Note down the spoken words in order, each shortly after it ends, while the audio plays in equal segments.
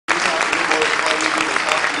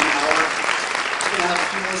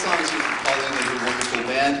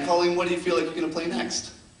Colleen, what do you feel like you're going to play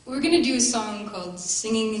next? We're going to do a song called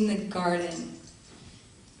Singing in the Garden.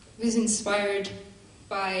 It was inspired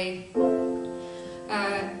by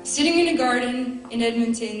sitting in a garden in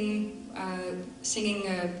Edmonton, singing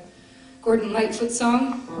a Gordon Lightfoot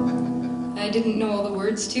song. I didn't know all the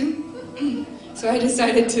words to, so I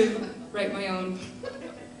decided to write my own.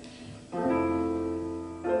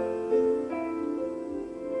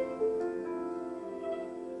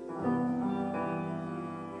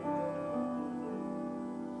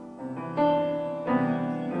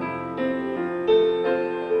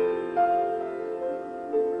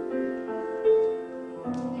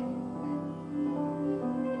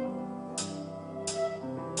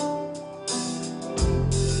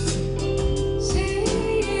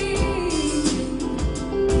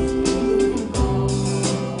 Oh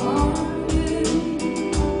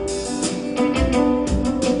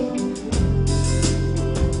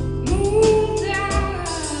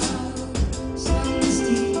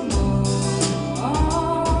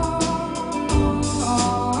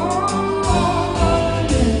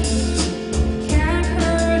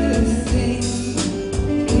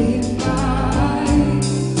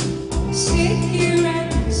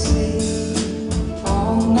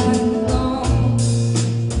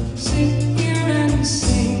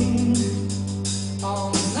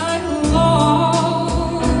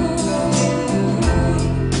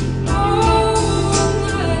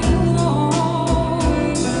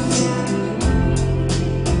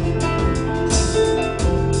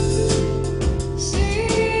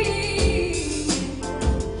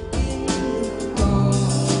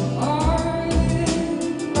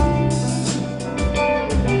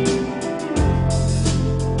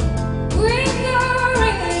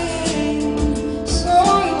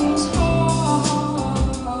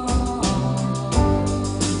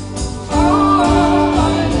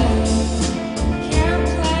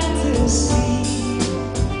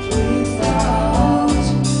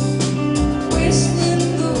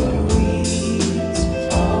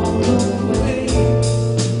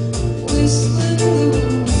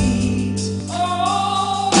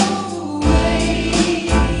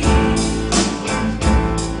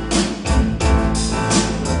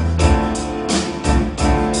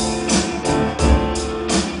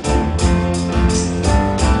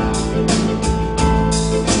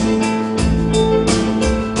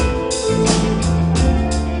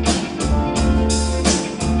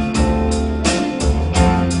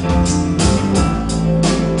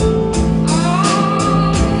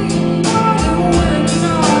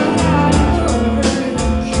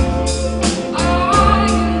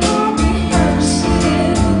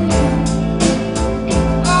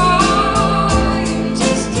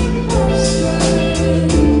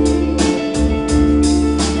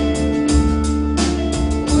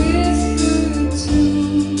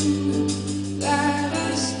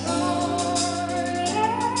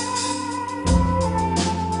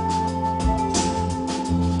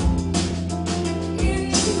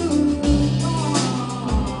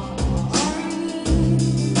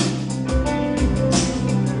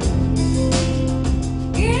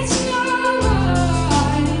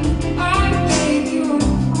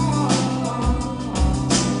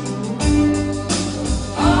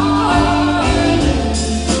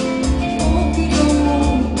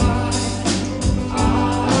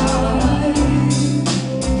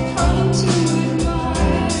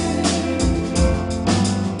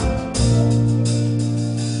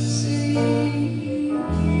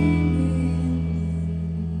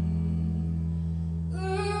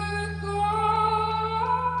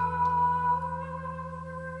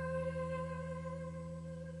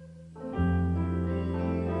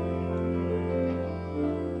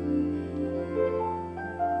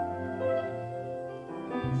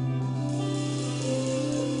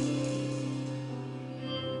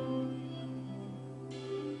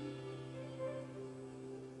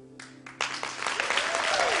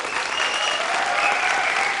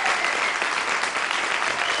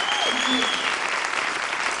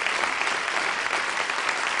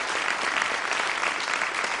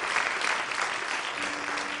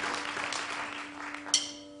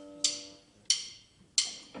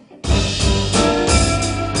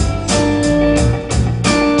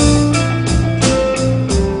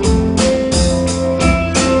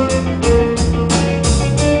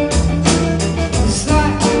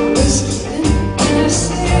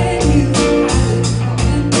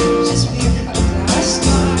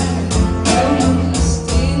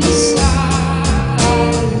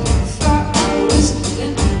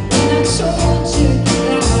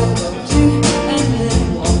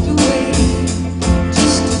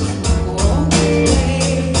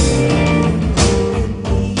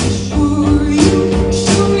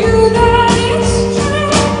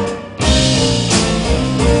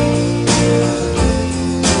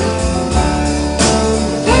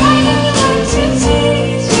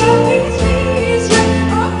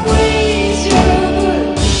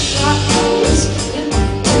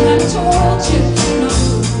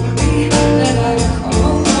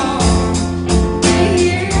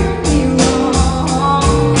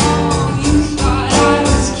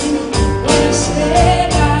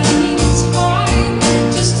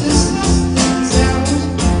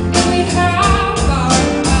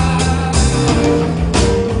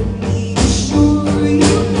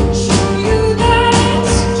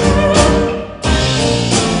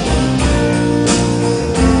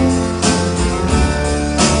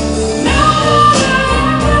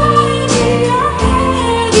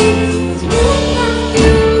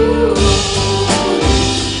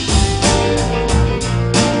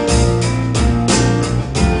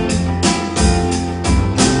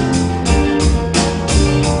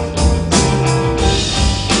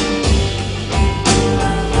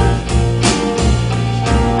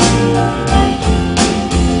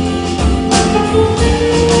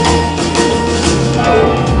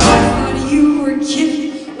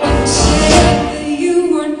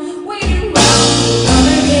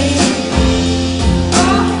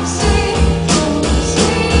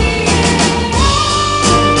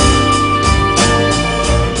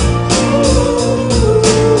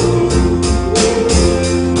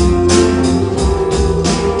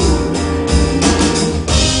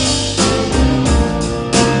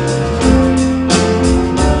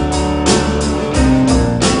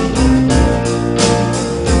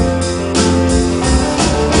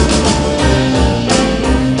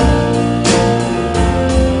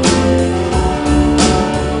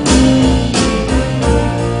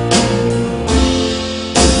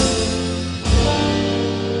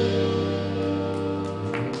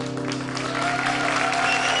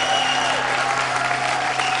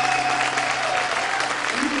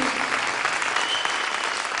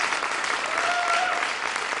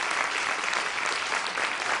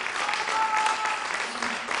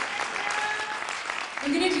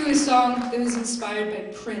song that was inspired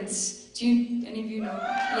by Prince. Do you, any of you know?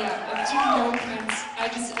 Yeah, do you know Prince?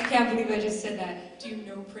 I can't believe I just said that. Do you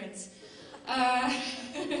know Prince?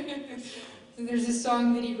 There's a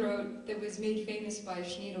song that he wrote that was made famous by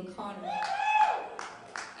Sinead O'Connor.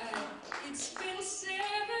 It's been 7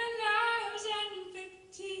 hours and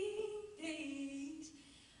 15 days.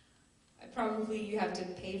 You have to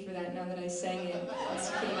pay for that now that I sang it on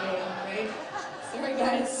CKUA, right? Sorry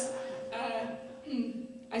guys.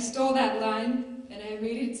 I stole that line and I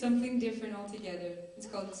made it something different altogether. It's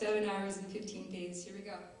called 7 hours and 15 days. Here we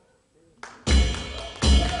go.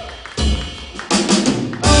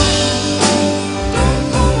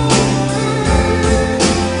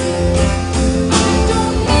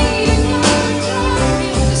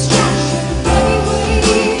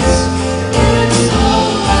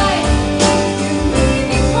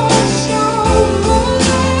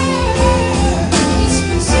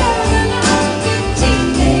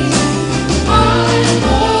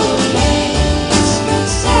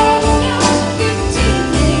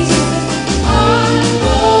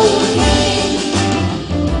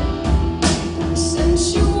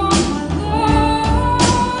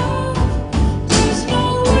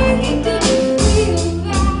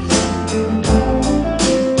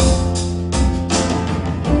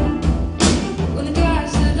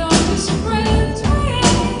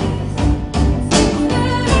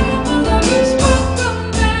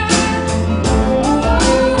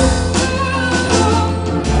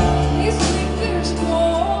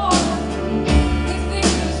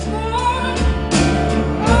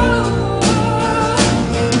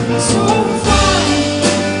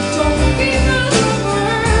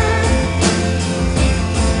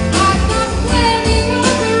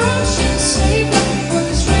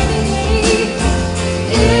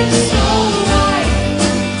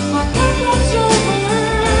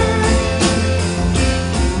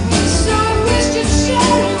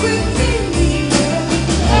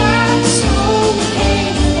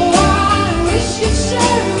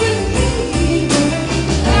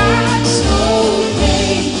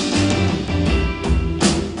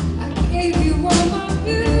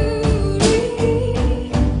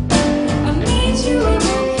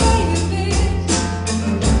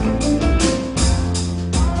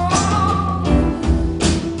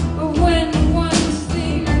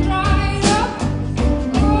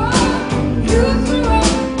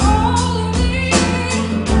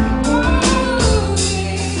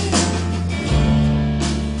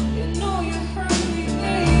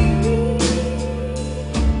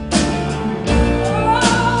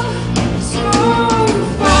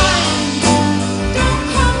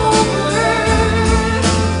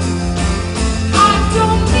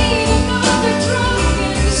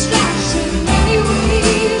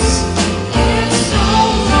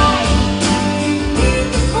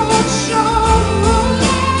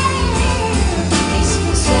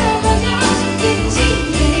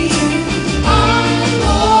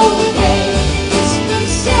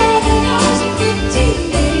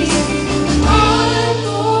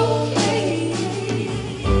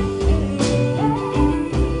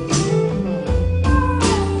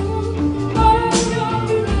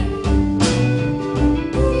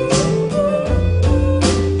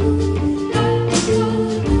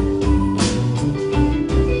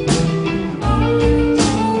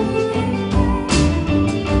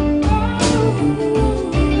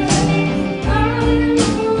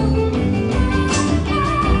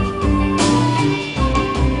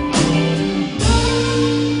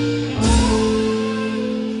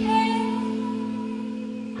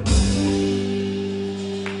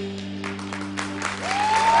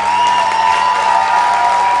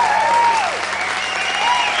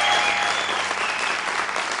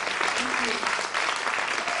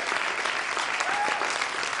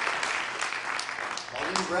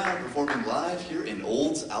 Colleen Brown performing live here in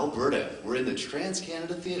Olds, Alberta. We're in the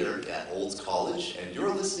Transcanada Theatre at Olds College, and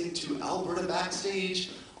you're listening to Alberta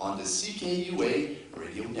Backstage on the CKUA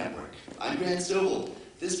Radio Network. I'm Grant Stovel.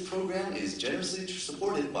 This program is generously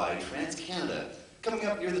supported by Transcanada. Coming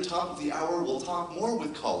up near the top of the hour, we'll talk more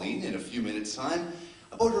with Colleen in a few minutes' time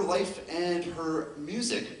about her life and her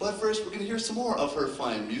music. But first, we're going to hear some more of her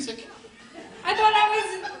fine music. I thought I was...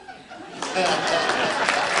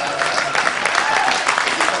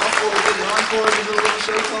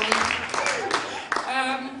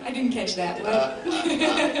 I didn't catch that.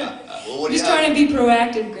 Well, I'm just trying to be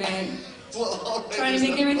proactive, Grant. Well, right, trying to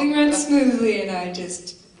make everything run smoothly, and I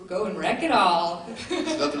just go and wreck it all.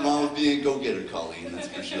 There's nothing wrong with being a go-getter, Colleen, that's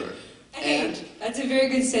for sure. Hey, And That's a very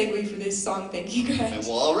good segue for this song. Thank you, guys.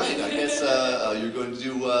 Well, all right. I guess you're going to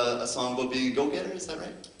do a song about being a go-getter. Is that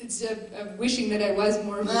right? It's wishing that I was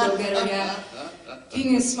more of a go-getter, yeah.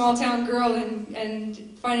 Being a small-town girl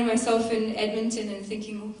and finding myself in Edmonton and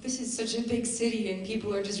thinking, oh, this is such a big city and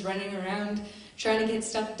people are just running around trying to get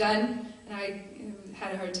stuff done. And I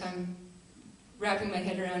had a hard time wrapping my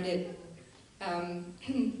head around it. And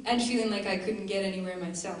feeling like I couldn't get anywhere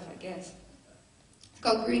myself, I guess. It's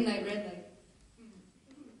called Green Light, Red Light.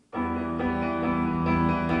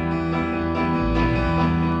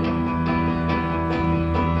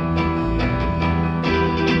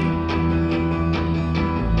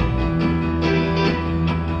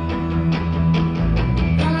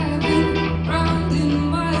 Driving round in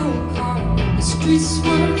my old car, the streets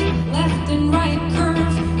swerve left and right.